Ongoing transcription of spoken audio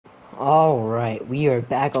Alright, we are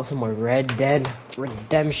back on some more Red Dead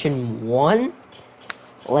Redemption 1.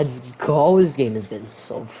 Let's go. This game has been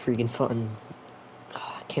so freaking fun.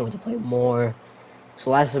 I can't wait to play more. So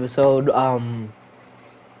last episode,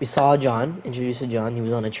 we saw John, introduced to John. He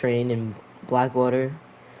was on a train in Blackwater.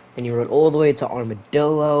 Then he rode all the way to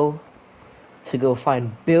Armadillo to go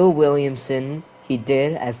find Bill Williamson. He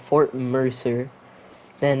did at Fort Mercer.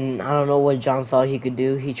 Then, I don't know what John thought he could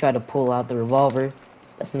do. He tried to pull out the revolver.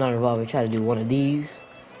 That's not a revolver. He tried to do one of these.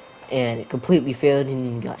 And it completely failed.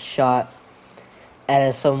 He got shot.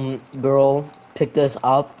 And some girl picked us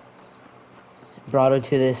up. Brought her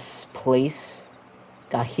to this place.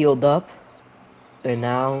 Got healed up. And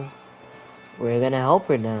now, we're gonna help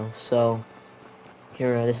her now. So,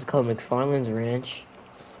 here, this is called McFarland's Ranch.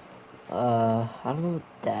 I don't know what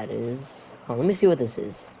that is. Oh, let me see what this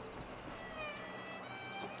is.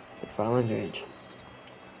 McFarland's Ranch.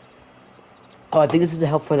 Oh, I think this is the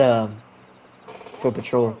help for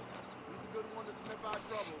patrol.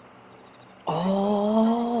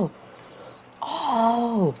 Oh,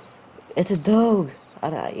 it's a dog.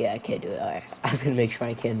 Yeah, I can't do it. Alright, I was gonna make sure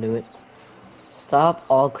I can't do it. Stop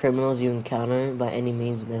all criminals you encounter by any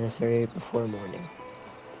means necessary before morning.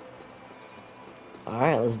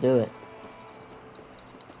 Alright, let's do it.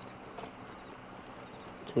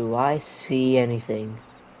 Do I see anything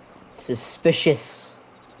suspicious?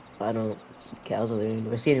 I don't. Some cows over there.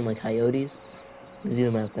 Do I see any like coyotes?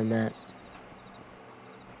 Zoom out the map.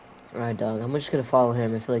 Alright, dog. I'm just gonna follow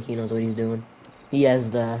him. I feel like he knows what he's doing. He has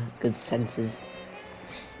the good senses.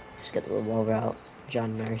 Just get the revolver out.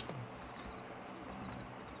 John Marston.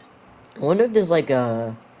 I wonder if there's like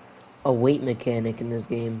a weight mechanic in this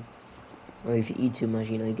game. Or if you eat too much,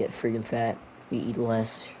 you know, you get freaking fat. You eat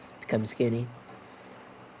less, become skinny.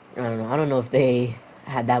 I don't know. I don't know if they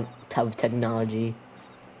had that type of technology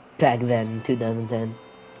back then in 2010.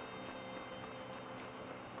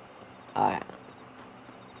 Alright.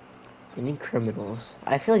 Any criminals?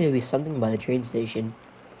 I feel like it'd be something by the train station.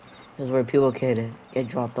 This is where people could get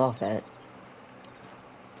dropped off at.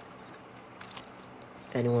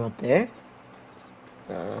 Anyone up there?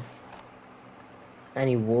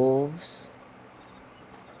 Any wolves?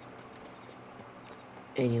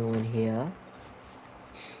 Anyone here?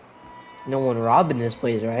 No one robbing this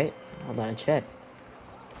place, right? I'm gonna check.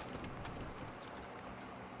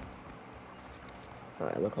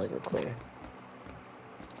 Alright, look like we're clear.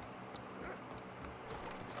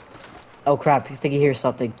 Oh crap, I think he hears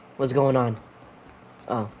something. What's going on?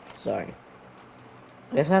 Oh, sorry.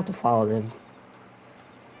 I guess I have to follow them.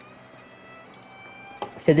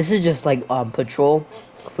 So this is just like patrol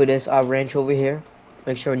for this ranch over here.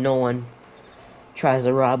 Make sure no one tries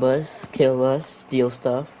to rob us, kill us, steal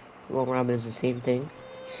stuff. Well, robbing is the same thing.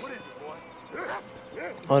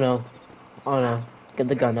 Oh no. Oh no. Get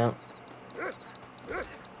the gun out.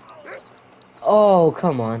 Oh,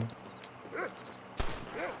 come on.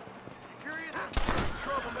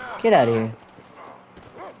 Get out of here.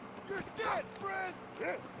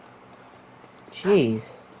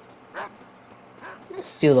 Jeez. Don't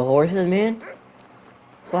steal the horses, man.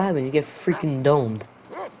 That's what happens. You get freaking domed.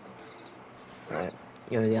 Alright.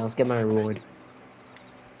 Here we go. Let's get my reward.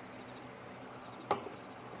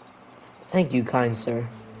 Thank you, kind sir.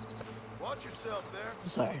 Watch yourself there.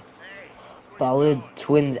 Sorry. Ballard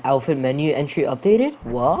Twins outfit menu entry updated?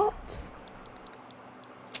 What?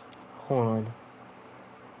 Hold on.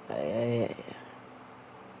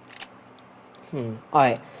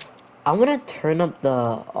 Alright. I'm gonna turn up the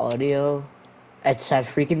audio at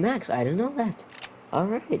freaking max. I didn't know that.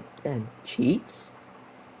 Alright, then. Cheats?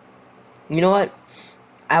 You know what?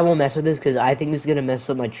 I won't mess with this because I think this is gonna mess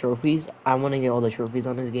up my trophies. I wanna get all the trophies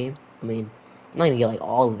on this game. I mean, I'm not gonna get like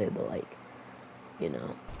all of it, but like, you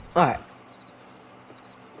know. Alright.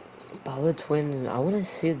 Ballard Twins. I wanna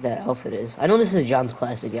see what that outfit is. I know this is John's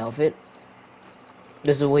classic outfit.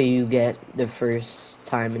 This is what you get the first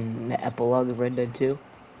time in the epilogue of Red Dead 2.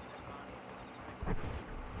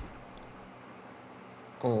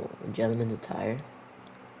 Oh, gentleman's attire.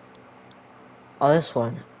 Oh, this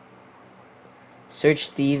one. Search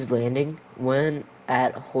Thieves Landing. When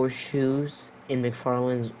at Horseshoes in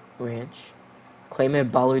McFarland's Ranch. Claim a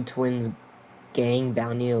Ballard Twins gang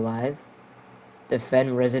bounty alive.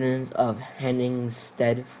 Defend residents of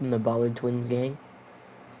Henningstead from the Ballard Twins gang.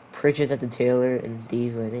 Purchase at the Taylor and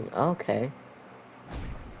Thieves Landing. Okay.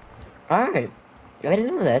 Alright. I didn't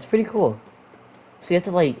know that. That's pretty cool. So you have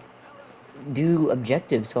to, like, do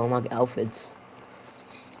objectives to unlock outfits.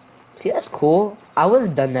 See, that's cool. I would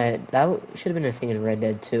have done that. That should have been a thing in Red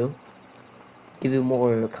Dead 2. Give you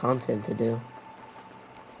more content to do.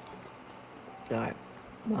 Alright.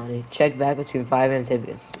 Money. Check back between 5 and 10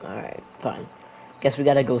 p.m. Alright, fine. Guess we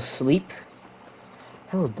gotta go sleep.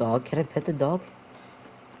 Hello, dog. Can I pet the dog?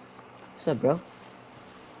 What's up, bro?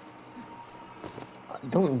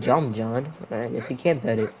 Don't jump, John. I guess you can't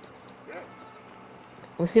pet it.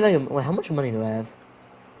 Let's see if I can. Wait, how much money do I have?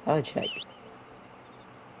 How do I check?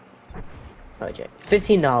 How do I check?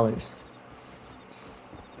 $15.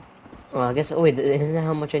 Well, I guess. Oh, wait, isn't that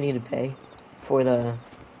how much I need to pay for the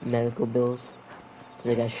medical bills? Because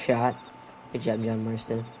I got shot. Good job, John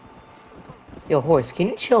Marston. Yo, horse, can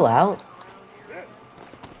you chill out?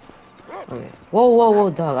 Okay. Whoa, whoa, whoa,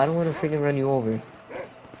 dog. I don't want to freaking run you over.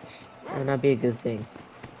 That would not be a good thing.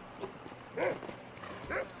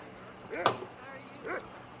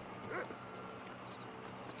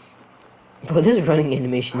 Bro, this running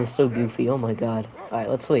animation is so goofy. Oh my god. Alright,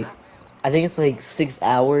 let's sleep. I think it's like 6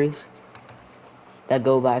 hours that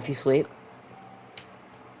go by if you sleep.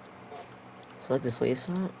 Select the sleep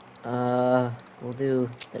slot. We'll do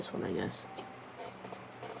this one, I guess.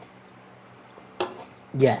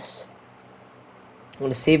 Yes. I'm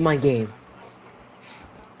gonna save my game.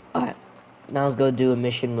 Alright. Now let's go do a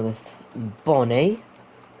mission with Bonnie.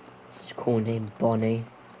 Such a cool name, Bonnie.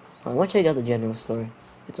 Alright, watch check out the general store if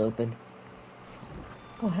it's open.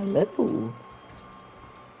 Oh, hello.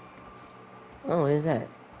 Oh, what is that?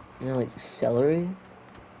 You know, like celery?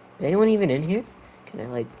 Is anyone even in here? Can I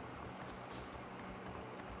like?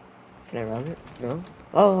 Can I rob it? No.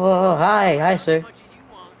 Oh, hi, sir.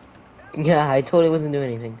 Yeah, I totally wasn't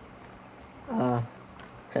doing anything.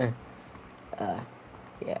 Yeah.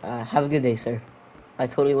 Have a good day, sir. I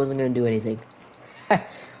totally wasn't gonna do anything. I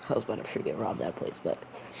was about to freaking rob that place, but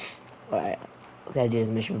alright. I gotta do this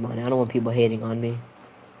mission with mine. I don't want people hating on me,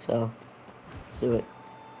 so let's do it.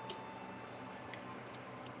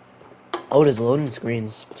 Oh, there's loading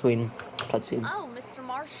screens between cutscenes. Oh, Mr.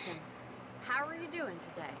 Marston. How are you doing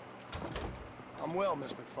today? I'm well,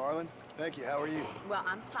 Miss McFarland. Thank you. How are you? Well,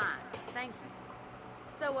 I'm fine. Thank you.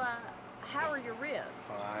 So, how are your ribs?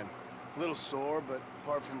 Fine. A little sore, but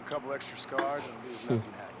apart from a couple extra scars, it'll be as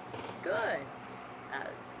nothing happened. Good.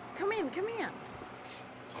 Come in.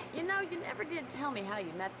 You know, you never did tell me how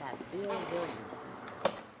you met that Bill Williamson.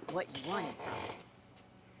 What you wanted from him.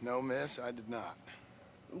 No, miss, I did not.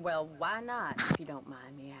 Well, why not, if you don't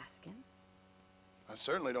mind me asking? I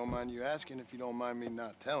certainly don't mind you asking if you don't mind me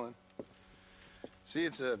not telling. See,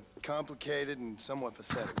 it's a complicated and somewhat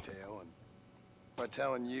pathetic tale, and by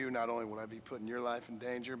telling you, not only will I be putting your life in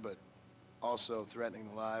danger, but also threatening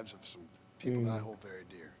the lives of some people that I hold very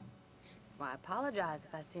dear. Well, I apologize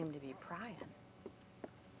if I seem to be prying.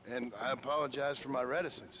 And I apologize for my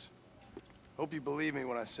reticence. Hope you believe me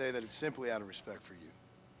when I say that it's simply out of respect for you.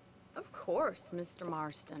 Of course, Mr.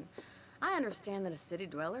 Marston. I understand that a city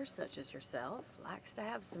dweller such as yourself likes to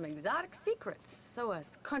have some exotic secrets, so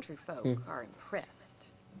us country folk are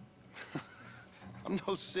impressed. I'm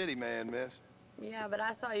no city man, miss. Yeah, but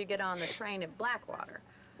I saw you get on the train at Blackwater.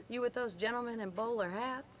 You with those gentlemen in bowler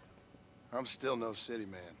hats? I'm still no city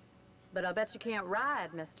man. But I bet you can't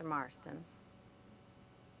ride, Mr. Marston.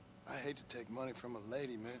 I hate to take money from a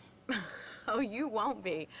lady, miss. Oh, you won't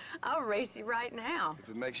be. I'll race you right now. If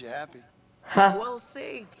it makes you happy. Ha! We'll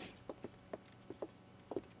see.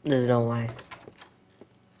 There's no way.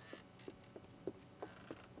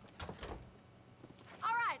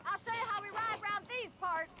 All right, I'll show you how we ride around these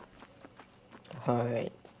parts.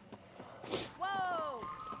 Alright. Whoa!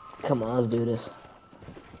 Come on, let's do this.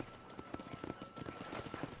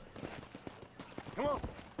 Come on.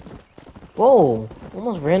 Whoa!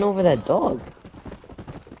 Almost ran over that dog.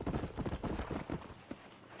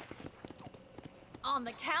 On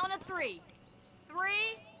the count of 3.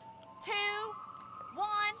 3, 2, 1,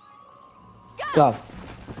 Go.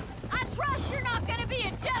 I trust you're not gonna be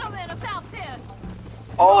a gentleman about this.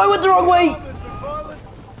 Oh, I went the wrong way! Come on, Miss McFarland.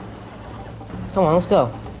 Come on, let's go.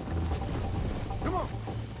 Come on.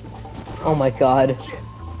 Oh my god. Shit.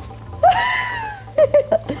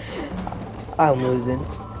 I'm losing.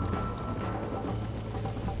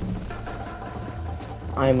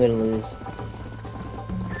 I'm gonna lose.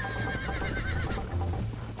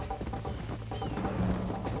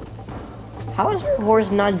 How is her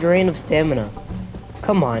horse not drained of stamina?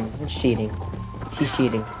 Come on, it's cheating. She's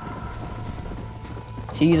cheating.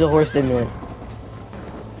 She used a horse stimulant.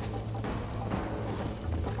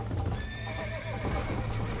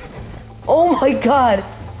 Oh my god!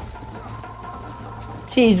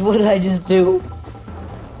 Jeez, what did I just do?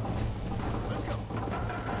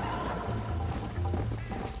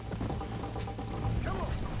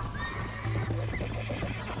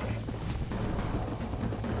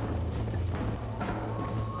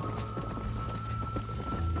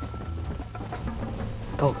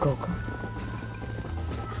 Go, go, go.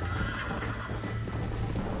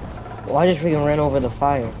 Well, I just freaking ran over the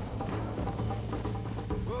fire.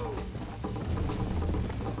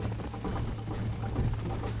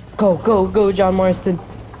 Go, go, go, John Marston.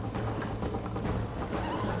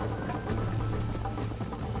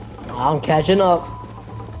 I'm catching up.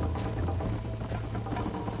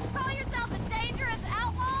 Call yourself a dangerous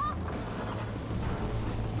outlaw?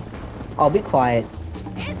 I'll be quiet.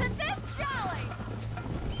 Isn't this jolly?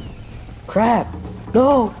 Crap.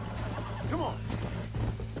 No. Come on.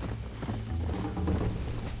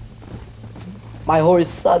 My horse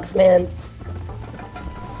sucks, man.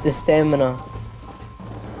 The stamina.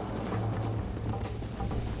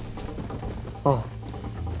 Oh.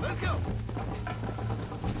 Let's go.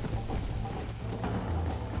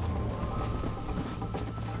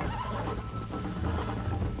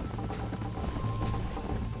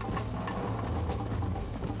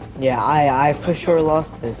 Yeah, I for sure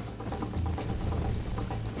lost this.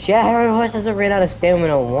 Yeah, her horse hasn't ran out of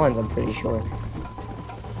stamina once, I'm pretty sure.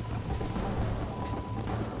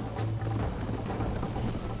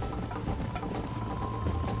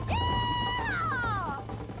 Yeah!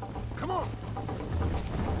 Come on.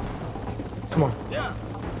 Come on. Yeah.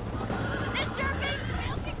 This sure beats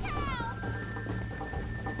milking cows!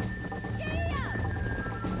 Yeah!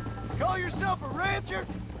 Call yourself a rancher?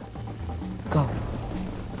 Go.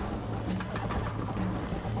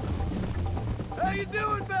 How you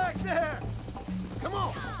doing back there? Come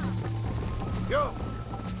on. Go.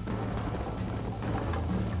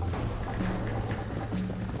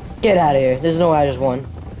 Get out of here. There's no way I just won.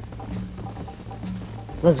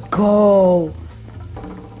 Let's go.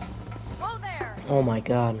 Whoa there! Oh my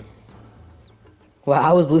god. Well,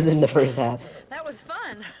 I was losing the first half. That was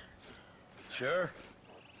fun. Sure.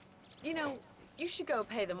 You know, you should go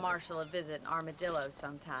pay the marshal a visit in Armadillo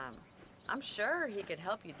sometime. I'm sure he could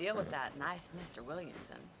help you deal with that nice Mr.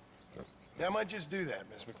 Williamson. Yeah, I might just do that,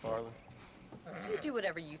 Miss McFarland. You do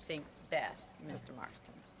whatever you think's best, Mr.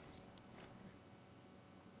 Marston.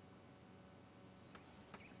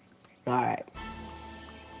 Alright.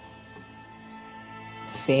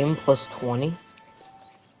 Fame plus 20?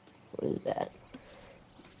 What is that?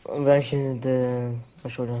 Invention of the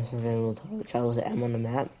short distance available to travels to M on the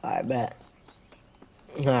map. I bet.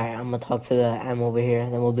 Alright, I'm gonna talk to the M over here,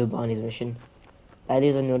 then we'll do Bonnie's mission. That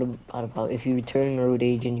is a note about if you return a road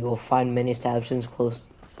agent, you will find many establishments close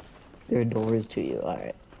their doors to you.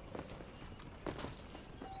 Alright.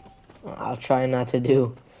 I'll try not to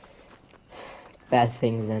do bad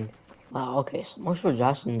things then. Wow, okay, so Marshall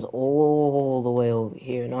Johnson's all the way over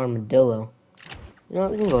here in Armadillo. You know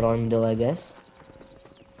what, we can go to Armadillo, I guess.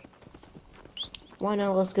 Why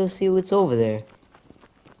not? Let's go see what's over there.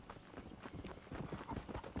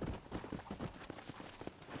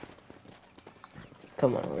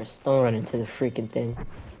 Come on, Riss, don't run into the freaking thing. Oh,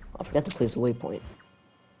 I forgot to place a waypoint.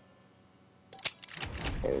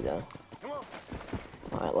 There we go.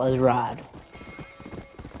 Alright, let's ride.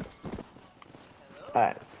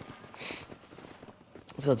 Alright.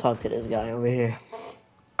 Let's go talk to this guy over here.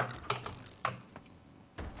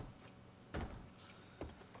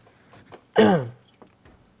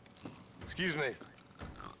 Excuse me.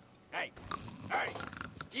 Hey,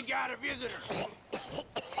 you got a visitor.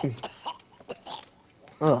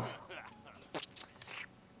 Oh,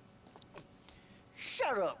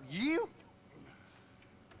 Shut up, you!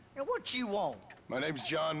 Now what you want? My name's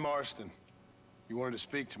John Marston. You wanted to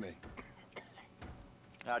speak to me.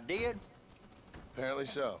 I did? Apparently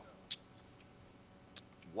so.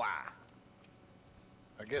 Why?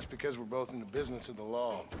 I guess because we're both in the business of the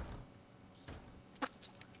law.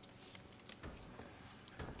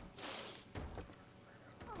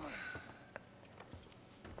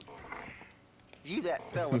 You that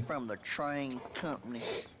fella from the train company,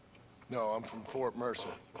 No, I'm from Fort Mercer.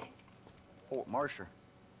 Fort Mercer?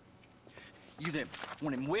 You them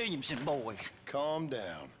one of them Williamson boys. Calm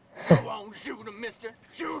down. Go on, shoot him, mister.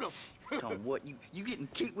 Shoot him. Come on, what, you getting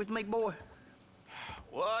kicked with me, boy?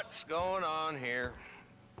 What's going on here?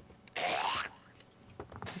 I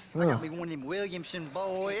got me one of them Williamson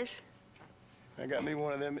boys. I got me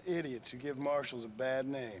one of them idiots who give marshals a bad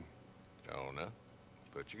name. Oh, no.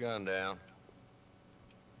 Put your gun down.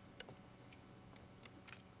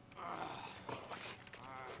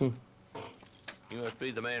 You must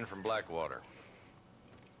be the man from Blackwater.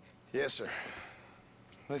 Yes, sir.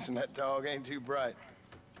 Listen, that dog ain't too bright,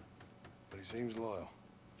 but he seems loyal.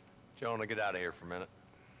 Jonah, get out of here for a minute.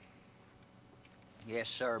 Yes,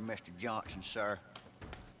 sir, Mr. Johnson, sir.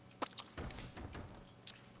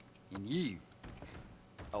 And you.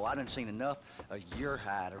 Oh, I done seen enough of your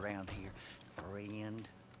hide around here, friend.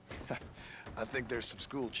 I think there's some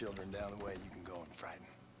school children down the way you can go and frighten.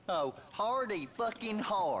 Oh, hardy fucking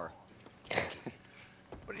har.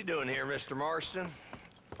 What are you doing here, Mr. Marston?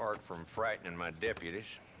 Apart from frightening my deputies.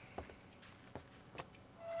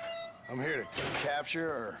 I'm here to capture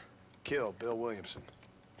or kill Bill Williamson.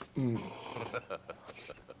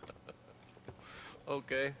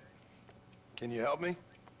 Okay. Can you help me?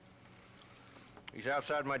 He's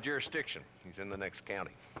outside my jurisdiction. He's in the next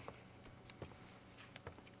county.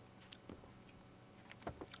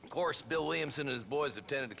 Of course, Bill Williamson and his boys have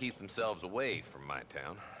tended to keep themselves away from my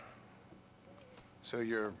town. So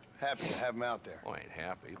you're happy to have him out there? I ain't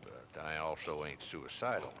happy, but I also ain't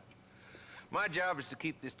suicidal. My job is to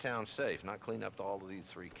keep this town safe, not clean up all of these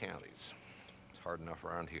 3 counties. It's hard enough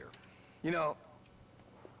around here. You know,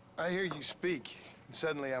 I hear you speak, and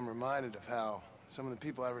suddenly I'm reminded of how some of the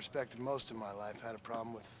people I respected most in my life had a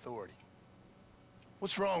problem with authority.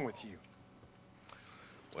 What's wrong with you?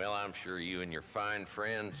 Well, I'm sure you and your fine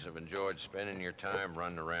friends have enjoyed spending your time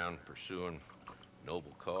running around pursuing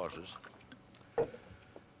noble causes.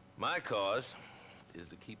 My cause is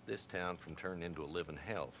to keep this town from turning into a living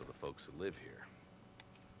hell for the folks who live here.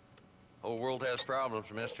 Whole world has problems,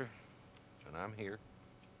 mister, and I'm here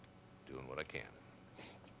doing what I can.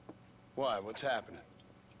 Why? What's happening?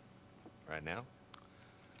 Right now,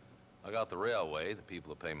 I got the railway, the people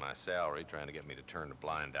who pay my salary, trying to get me to turn a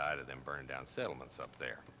blind eye to them burning down settlements up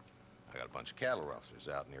there. I got a bunch of cattle rustlers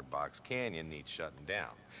out near Box Canyon needs shutting down.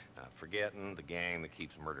 Not forgetting the gang that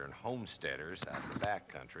keeps murdering homesteaders out in the back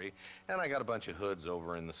country. And I got a bunch of hoods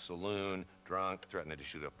over in the saloon, drunk, threatening to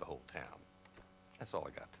shoot up the whole town. That's all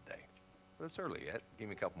I got today. But it's early yet. Give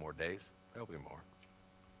me a couple more days. There'll be more.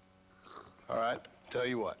 All right, tell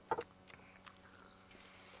you what.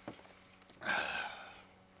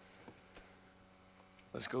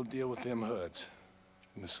 Let's go deal with them hoods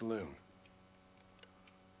in the saloon.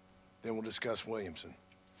 Then we'll discuss Williamson.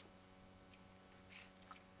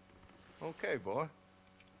 Okay, boy.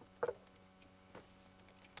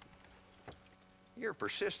 You're a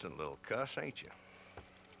persistent little cuss, ain't you?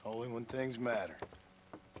 Only when things matter.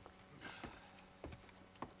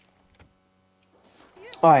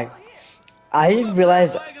 Alright. I didn't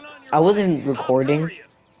realize I wasn't recording,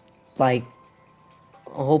 like,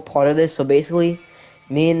 a whole part of this. So basically,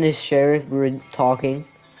 me and the sheriff, we were talking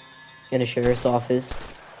in the sheriff's office.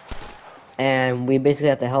 And we basically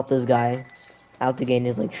have to help this guy out to gain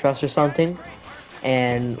his, like, trust or something.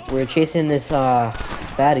 And we're chasing this,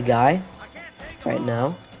 bad guy right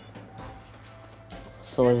now.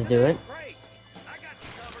 So let's do it.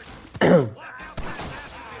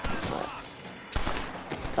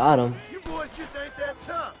 Got him. You boys just ain't that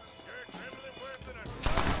tough.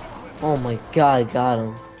 Oh my god, got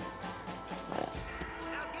him.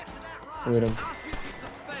 Loot him.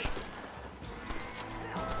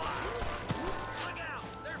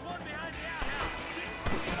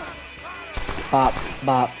 Bop,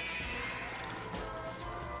 bop.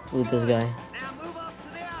 Loot this guy. Now move up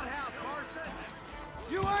to the outhouse, Marston.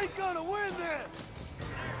 You ain't gonna win this!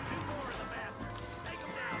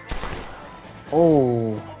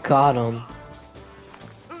 Oh, got him.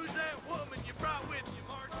 Who's that woman you brought with you,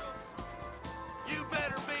 Marshal? You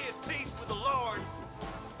better be at peace with the Lord.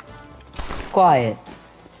 Quiet.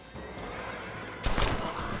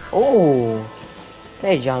 Oh.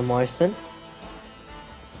 Hey, John Marston.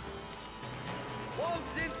 Wolf's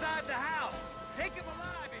inside the house. Take him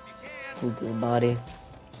alive if you can. Loot this body.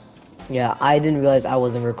 Yeah, I didn't realize I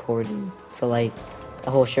wasn't recording for, like,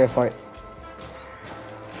 the whole sheriff part.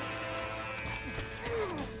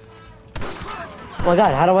 Oh my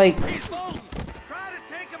god, how do I... He's Bolton. Try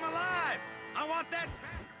to take him alive. I want that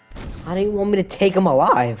back. How do you want me to take him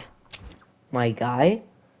alive? My guy?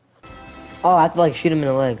 Oh, I have to, like, shoot him in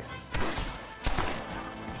the legs.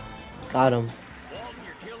 Got him. Walton,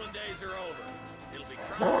 your killing days are over. It'll be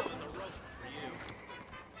crying on the rope for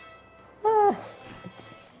you.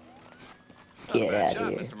 Get Bad out shot, of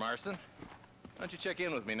here. Mr. Marston. Why don't you check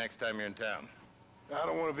in with me next time you're in town? I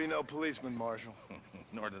don't want to be no policeman, Marshal.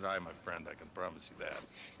 Nor did I, my friend. I can promise you that.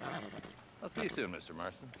 I'll see you soon, Mr.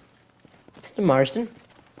 Marston. Mr. Marston?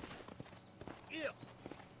 Yeah.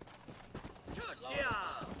 Good yeah.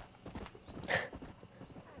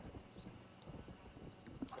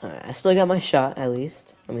 Alright, I still got my shot, at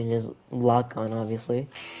least. I mean, there's lock on, obviously.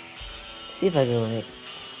 See if I can, like,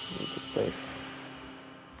 make this place.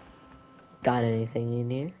 Got anything in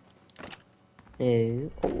here?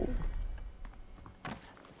 No. Oh.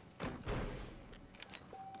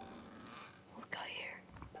 What we got here?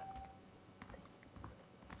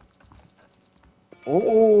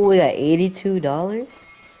 Oh, we got $82?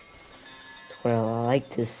 That's what I like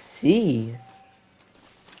to see.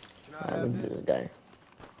 Alright, look at this guy.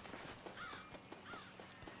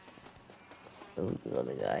 Look at this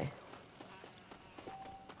other guy.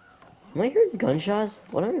 Am I hearing gunshots?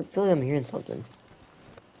 What I feel like I'm hearing something.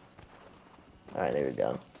 Alright, there we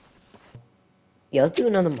go. Yeah, let's do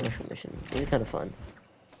another martial mission. This is kind of fun.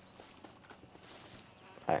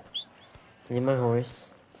 Alright. I need my horse.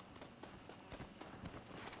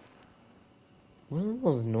 What are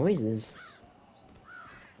those noises?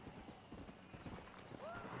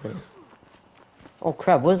 Oh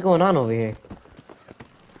crap, what is going on over here?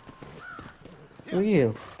 Who are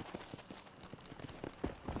you?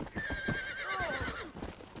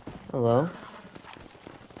 Hello?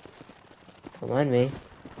 Don't mind me.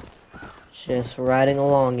 Just riding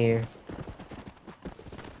along here.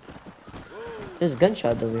 There's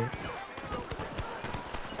gunshots over here.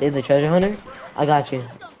 Save the treasure hunter? I got you.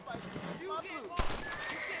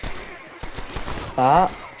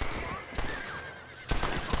 Stop.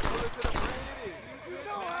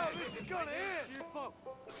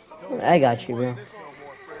 I got you, bro.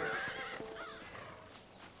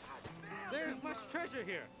 There's much treasure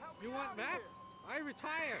here. You want map? I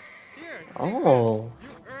retire. Here. Oh. You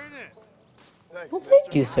earn it. Thanks, Well,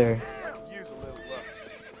 thank you, mister. sir. I could use a little luck.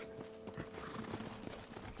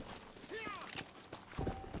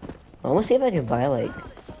 I want to see if I can buy, like,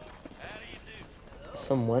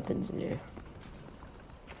 some weapons in here.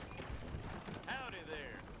 Howdy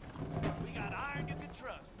there. We got iron you can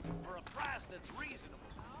trust for a price that's reasonable.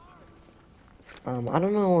 I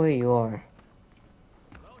don't know where you are.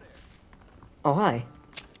 Hello there. Oh, hi.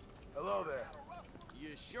 Hello there. You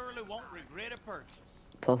surely won't regret a purchase.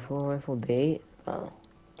 Buffalo rifle bait. Oh,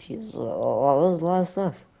 Jesus. Oh, there's a lot of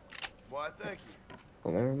stuff. Why, thank you.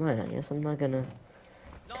 Well, never mind. I guess I'm not gonna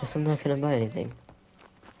buy anything.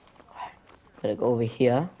 Gotta go over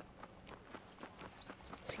here.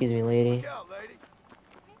 Excuse me, lady. Look out, lady.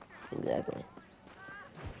 Exactly.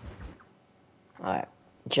 Alright.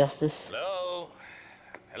 Justice. Hello?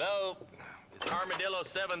 Hello? It's Armadillo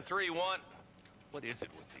 731. What is it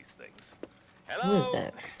with these things? Hello? Who is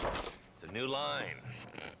that? It's a new line.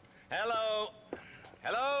 Hello?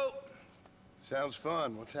 Hello? Sounds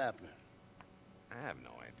fun. What's happening? I have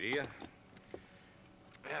no idea.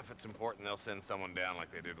 Yeah, if it's important, they'll send someone down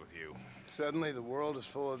like they did with you. Suddenly, the world is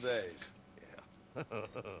full of days. Yeah.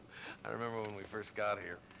 I remember when we first got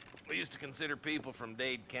here. We used to consider people from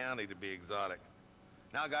Dade County to be exotic.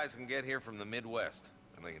 Now guys can get here from the Midwest,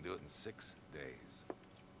 and they can do it in 6 days.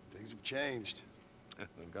 Things have changed.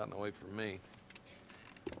 They've gotten away from me.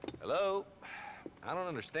 Hello? I don't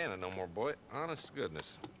understand it no more, boy. Honest to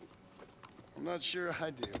goodness. I'm not sure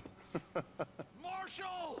I do.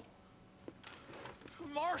 Marshall!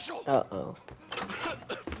 Marshall! Uh-oh.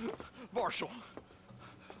 Marshall,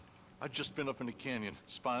 I just been up in the canyon,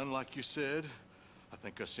 spying like you said. I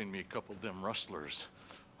think I seen me a couple of them rustlers.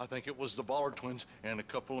 I think it was the Ballard twins and a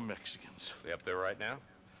couple of Mexicans. They up there right now?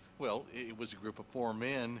 Well, it was a group of 4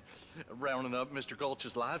 men rounding up Mr.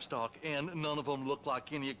 Gulch's livestock, and none of them looked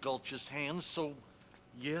like any of Gulch's hands, so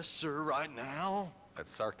yes, sir, right now. That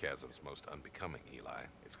sarcasm's most unbecoming, Eli.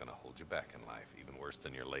 It's gonna hold you back in life, even worse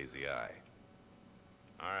than your lazy eye.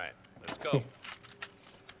 All right, let's go.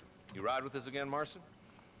 You ride with us again, Marston?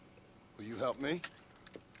 Will you help me?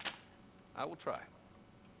 I will try.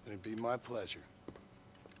 It'd be my pleasure.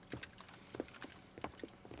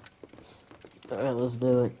 Alright, let's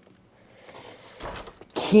do it.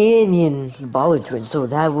 Canyon Ballard twins, so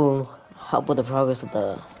that will help with the progress of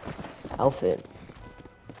the outfit.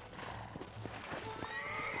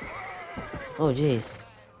 Oh, jeez.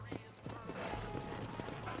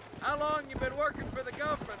 How long you been working for the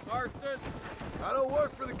government, Marston? I don't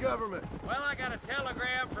work for the government. Well, I got a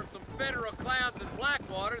telegram from some federal clowns in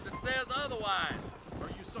Blackwater that says otherwise. Are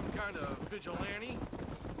you some kind of vigilante?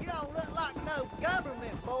 You don't look like no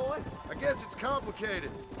government, boy. I guess it's complicated.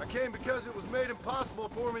 I came because it was made impossible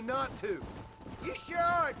for me not to. You sure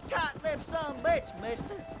are a tight-lipped son of a bitch,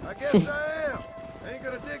 mister. I guess I am. Ain't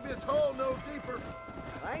gonna dig this hole no deeper.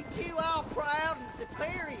 Ain't you all proud and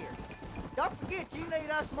superior? Don't forget you need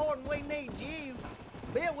us more than we need you.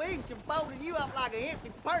 Bill Williamson folded you up like an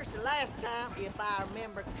empty purse the last time, if I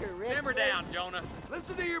remember correctly. Simmer down, Jonah.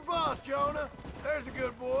 Listen to your boss, Jonah. There's a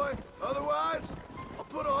good boy. Otherwise, I'll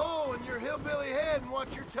put a hole in your hillbilly head and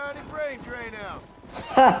watch your tiny brain drain out.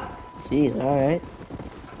 Ha! Jeez, alright.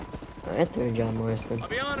 Alright there, John Marston. I'll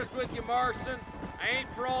be honest with you, Marston. I ain't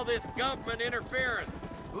for all this government interference.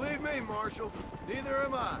 Believe me, Marshal, neither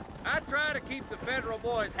am I. I try to keep the federal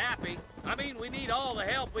boys happy. I mean, we need all the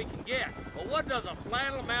help we can get. But what does a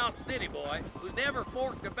flannel-mouthed city boy who's never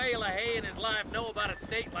forked a bale of hay in his life know about a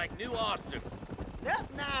state like New Austin?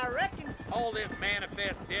 Nothing, I reckon. All this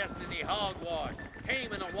manifest destiny hogwash.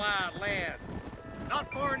 Tame in a wild land.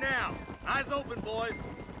 Not far now. Eyes open, boys.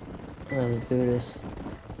 Let's do this.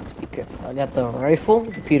 Let's be careful. I got the rifle,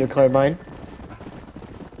 computer carbine.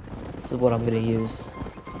 This is what I'm gonna use.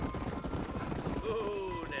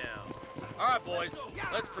 Ooh, now. All right, boys.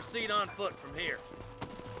 Let's proceed on foot from here.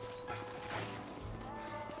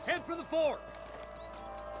 Head for the fort.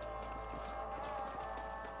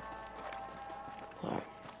 Alright.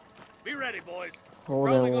 Be ready, boys. Hold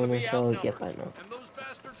Probably on, gonna one be shall outnumbered. get by now. And those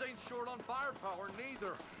bastards ain't short on firepower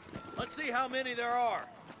neither. Let's see how many there are.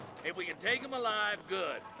 If we can take them alive,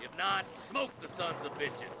 good. If not, smoke the sons of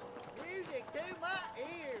bitches. Music to my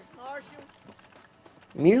ears, Marshal.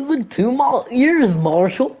 Music to my ears,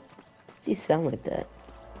 Marshall. Does he sound like that?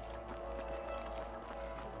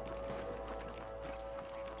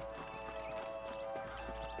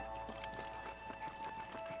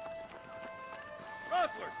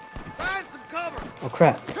 Rustlers, find some cover. Oh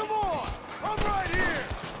crap. Come on! I'm right here!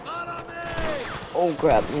 Not on me! Oh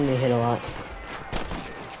crap, I'm gonna hit a lot.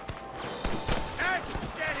 Nice and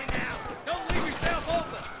steady now. Don't leave yourself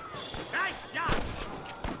open. Nice shot.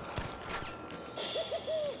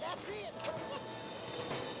 That's it.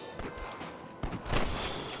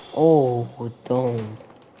 Oh, domed.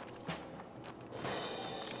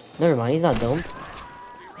 Never mind, he's not domed. Be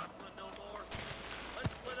rustling no more.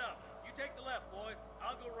 Let's split up. You take the left, boys.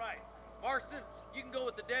 I'll go right. Marston, you can go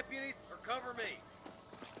with the deputies or cover me.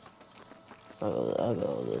 I'll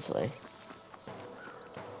go this way.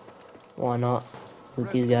 Why not? With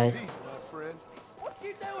Rest these in guys. peace, my friend. What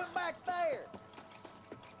you doing back there?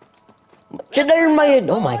 Get there, man!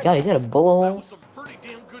 Oh my god, he's got a bullet That hole. was some pretty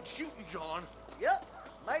damn good shooting, John. Yup.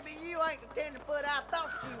 Maybe you ain't the tenderfoot I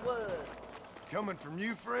thought you was. Coming from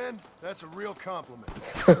you, friend, that's a real compliment.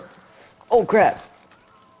 Oh crap.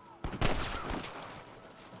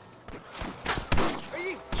 Are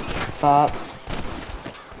you? Pop.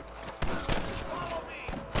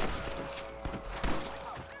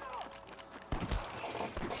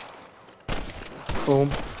 Boom.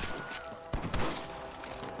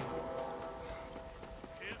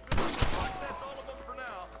 That's all of them for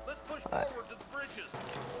now. Let's push forward to the bridges.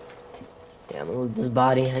 Damn, loot this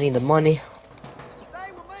body. I need the money.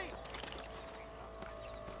 Stay with me.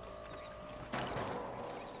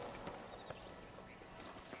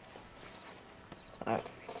 Alright.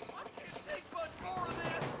 Take much more of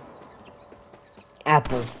this.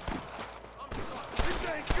 Apple. This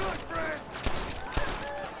ain't good, friend.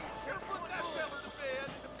 Here, put that fella to bed.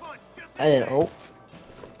 The punch just I didn't. Oh.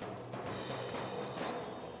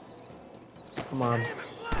 Come on. You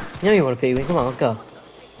know you want to pay me. Come on, let's go.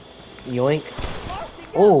 Yoink. Marston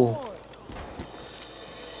got Oh. one.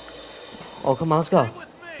 Oh, come on, let's go. with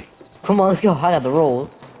me. Come on, let's go. I got the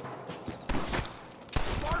rolls.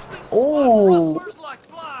 Marston's Oh. rustlers like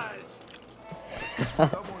flies.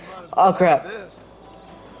 Someone might as Oh, well crap. have this.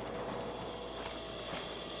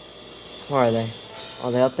 Where are they?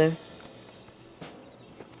 Are they up there?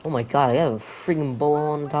 Oh my god, I got a freaking bullet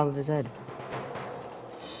hole on the top of his head.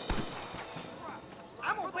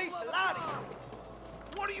 I'm gonna beat the lot of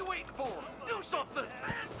you. What are you waiting for? Do something.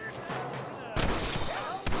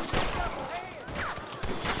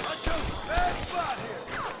 I chose a bad spot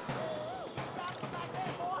here.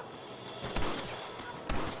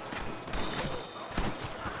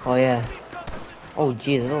 Oh yeah. Oh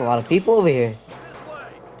jeez, there's a lot of people over here. This way.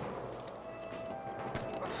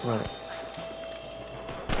 Right.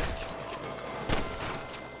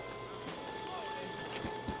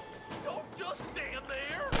 Don't just stand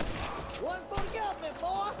there. One for the government,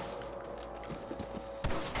 boy.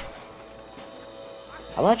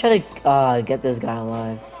 I'm gonna try to get this guy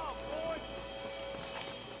alive.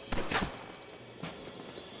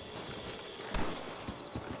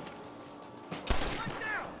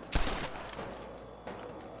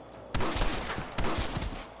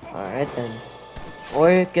 Alright then. Or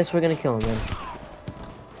I guess we're gonna kill him then.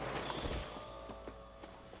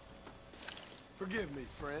 Forgive me,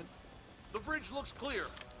 friend. The bridge looks clear.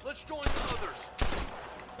 Let's join the others.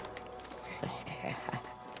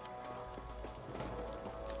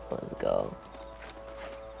 Let's go.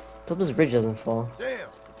 Hope this bridge doesn't fall. Damn,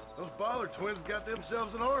 those Bollard twins got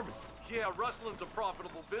themselves an army. Yeah, rustling's a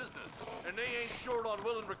profitable business, and they ain't short on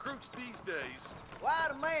willing recruits these days.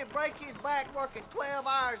 Why'd a man break his back working 12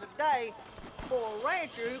 hours a day for a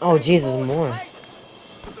rancher who Oh, pays Jesus, more than more. pay?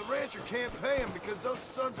 But the rancher can't pay him because those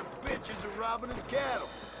sons of bitches are robbing his cattle.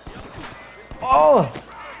 Oh!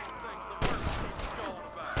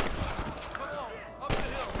 Come on, up the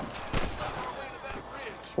hill. Let's make our way to that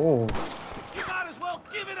bridge. Oh. You might as well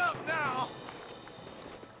give it up now.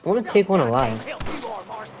 I wanna take one alive. Help you are,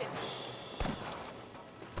 Marston.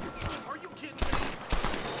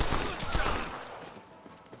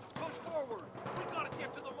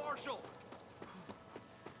 Marshal!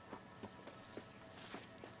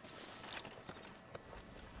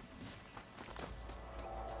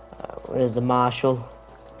 Where's the marshal?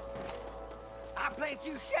 I plant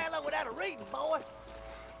you shallow without a reading, boy.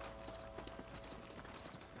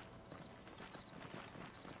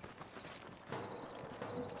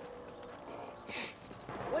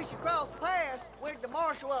 We should cross paths with the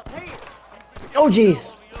marshal up here. Oh,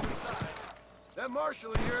 jeez. That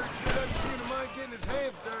marshal of yours sure doesn't seem to mind getting his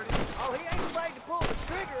hands dirty. Oh, he ain't afraid to pull the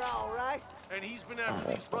trigger, all right. And he's been after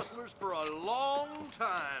these rustlers for a long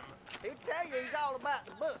time. He'll tell you he's all about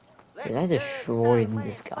the book. Let Dude, I the judge destroyed decide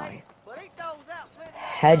this man's guy. fate, but he throws out plenty of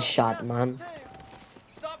Headshot, stuff, man. too.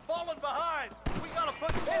 Stop falling behind. We gotta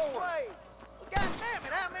push This forward. way. Well, God damn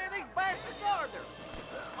it, how many of these bastards are there?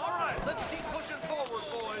 All right, let's keep pushing forward,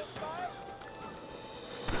 boys.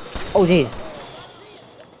 Oh, jeez.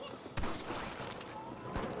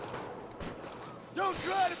 Don't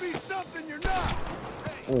try to be something you're not.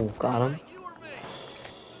 Oh, got him. You or me?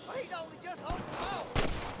 Well, he's only just holding on.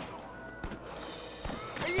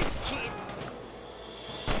 Are you kidding?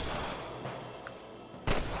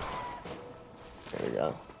 There we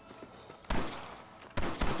go.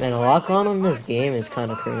 Man, a lock on in this game is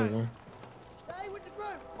kind of crazy. Stay with the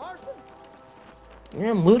group, Marston.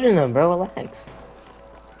 Yeah, I'm looting them, bro. Relax.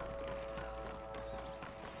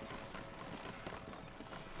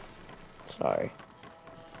 Sorry.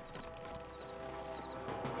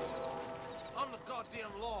 On the goddamn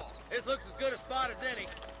law. This looks as good a spot as any.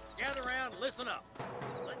 Gather around, listen up.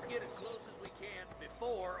 Let's get as close as we can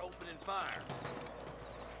before opening fire.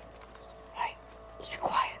 Hey, just be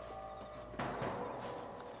quiet.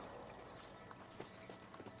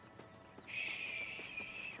 Shh.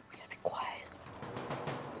 We gotta be quiet.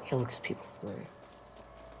 Hey, look, there's people.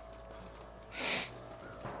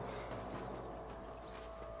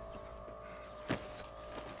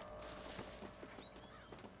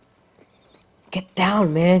 Get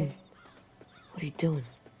down, man. What are you doing?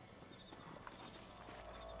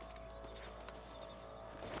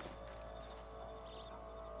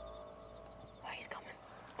 Oh, he's coming.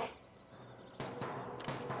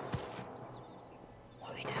 What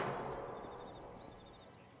do we do?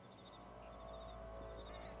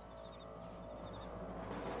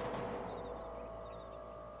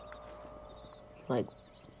 Like,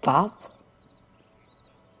 Bob?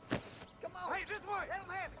 Come on. Hey, this way. Let him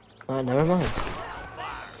have it. Never mind.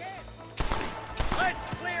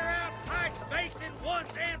 Let's clear out Pike's Basin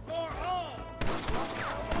once and for all.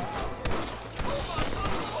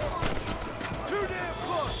 Too damn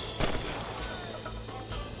close.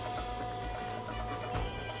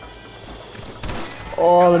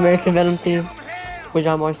 Oh, the American Venom theme. With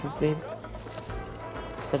John Marston's theme.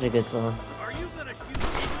 Such a good song. Are you gonna shoot any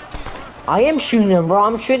of these rustlers? I am shooting him, bro.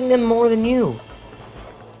 I'm shooting him more than you.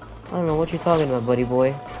 I don't know what you're talking about, buddy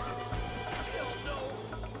boy.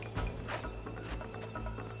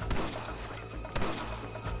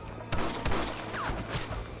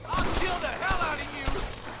 I'll kill the hell out of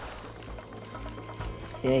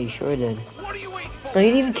you. Yeah, you sure did. What are you waiting for? No, you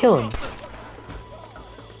didn't even kill him.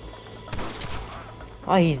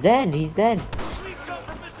 Oh, he's dead. He's dead. We come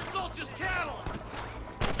from Mr. Gulch's cattle.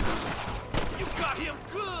 You got him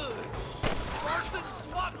good. Marston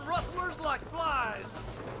swatting rustlers like flies.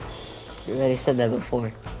 You already said that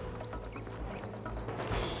before.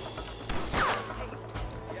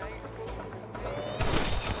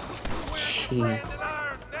 Gee. Brandon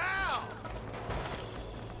iron now.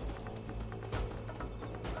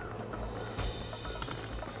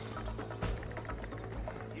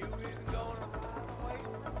 You isn't going to run away?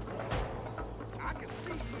 I can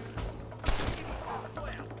see you.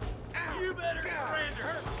 Well, you better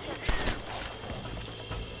surrender.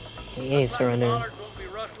 He ain't surrendering. Dollars won't be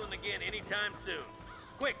rustling again anytime soon.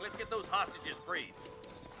 Quick, let's get those hostages freed.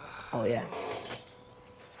 Oh, yeah.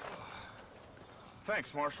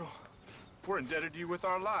 Thanks, Marshal. We're indebted to you with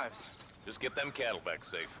our lives. Just get them cattle back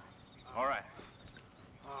safe. All right.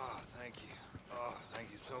 Oh, thank you. Oh, thank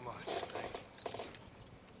you so much. Thank you.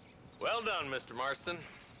 Well done, Mr. Marston.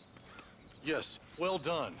 Yes, well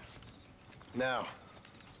done. Now,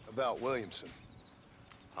 about Williamson.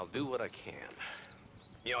 I'll do what I can.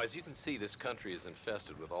 You know, as you can see, this country is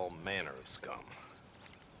infested with all manner of scum.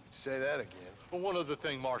 Say that again. Well, one other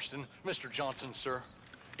thing, Marston. Mr. Johnson, sir.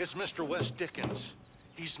 It's Mr. West Dickens.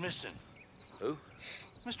 He's missing. Who?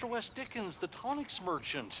 Mr. West Dickens, the tonics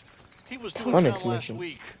merchant. He was doing Tonics town last merchant.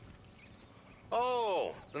 week.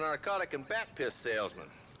 Oh, the narcotic and bat piss salesman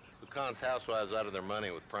who cons housewives out of their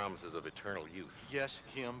money with promises of eternal youth. Yes,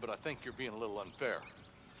 him, but I think you're being a little unfair.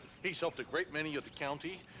 He's helped a great many of the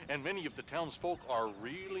county, and many of the townsfolk are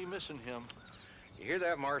really missing him. You hear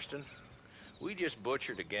that, Marston? We just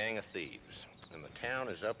butchered a gang of thieves, and the town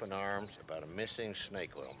is up in arms about a missing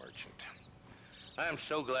snake oil merchant. I am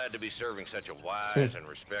so glad to be serving such a wise and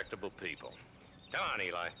respectable people. Come on,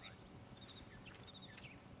 Eli.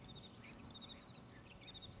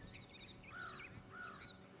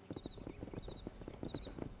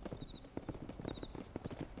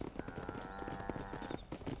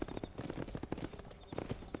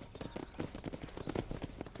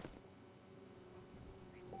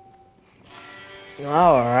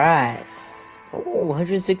 Alright. Oh,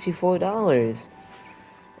 $164.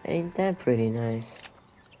 Ain't that pretty nice?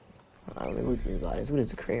 Let me look at these bodies. What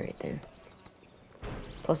is the crate right there?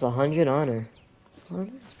 Plus 100 honor. Oh,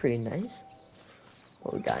 that's pretty nice.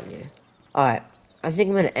 What we got in here? Alright. I think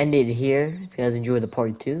I'm going to end it here. If you guys enjoyed the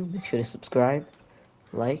part 2, make sure to subscribe,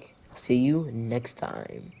 like. I'll see you next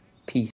time. Peace.